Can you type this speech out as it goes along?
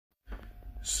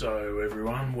So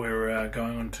everyone, we're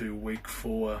going on to week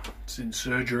 4 since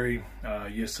surgery.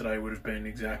 Yesterday would have been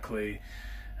exactly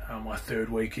my 3rd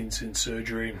week in since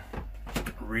surgery.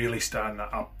 Really starting to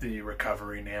up the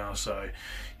recovery now. So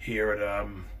here at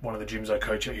one of the gyms I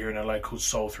coach at here in Adelaide called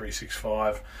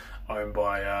Soul365, owned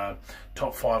by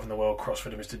top 5 in the world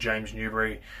CrossFitter Mr. James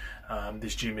Newbury.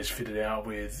 This gym is fitted out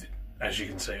with, as you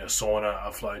can see, a sauna,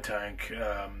 a flow tank,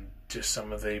 just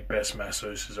some of the best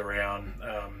masseuses around.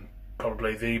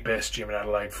 Probably the best gym in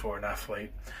Adelaide for an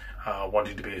athlete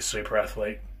wanting to be a super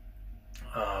athlete.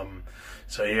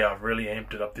 So yeah, I've really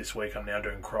amped it up this week. I'm now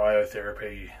doing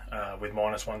cryotherapy with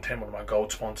 -110, one of my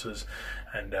gold sponsors,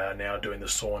 and now doing the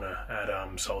sauna at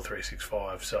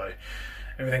Soul365. So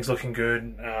everything's looking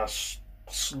good.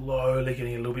 Slowly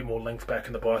getting a little bit more length back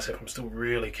in the bicep. I'm still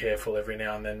really careful every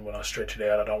now and then when I stretch it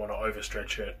out. I don't want to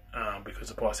overstretch it because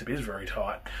the bicep is very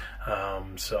tight.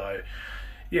 So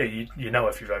yeah, you know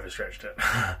if you've overstretched it.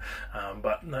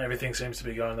 But no, everything seems to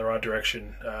be going in the right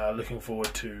direction. Looking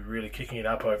forward to really kicking it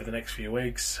up over the next few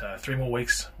weeks. 3 more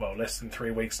weeks, well, less than 3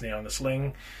 weeks now in the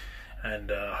sling.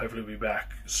 And hopefully we'll be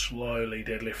back slowly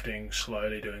deadlifting,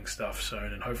 slowly doing stuff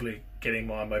soon, and hopefully getting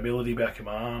my mobility back in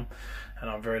my arm. And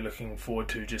I'm very looking forward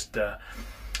to just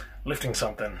lifting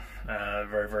something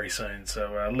very, very soon.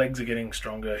 So legs are getting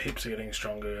stronger, hips are getting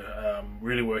stronger,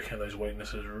 really working on those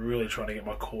weaknesses, really trying to get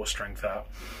my core strength up.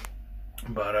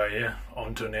 But yeah,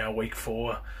 on to now week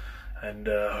 4, and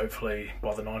hopefully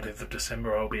by the 19th of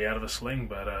December I'll be out of a sling.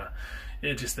 But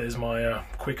yeah, just there's my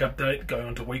quick update, going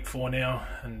on to week 4 now,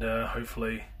 and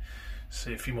hopefully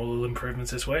see a few more little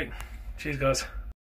improvements this week. Cheers guys.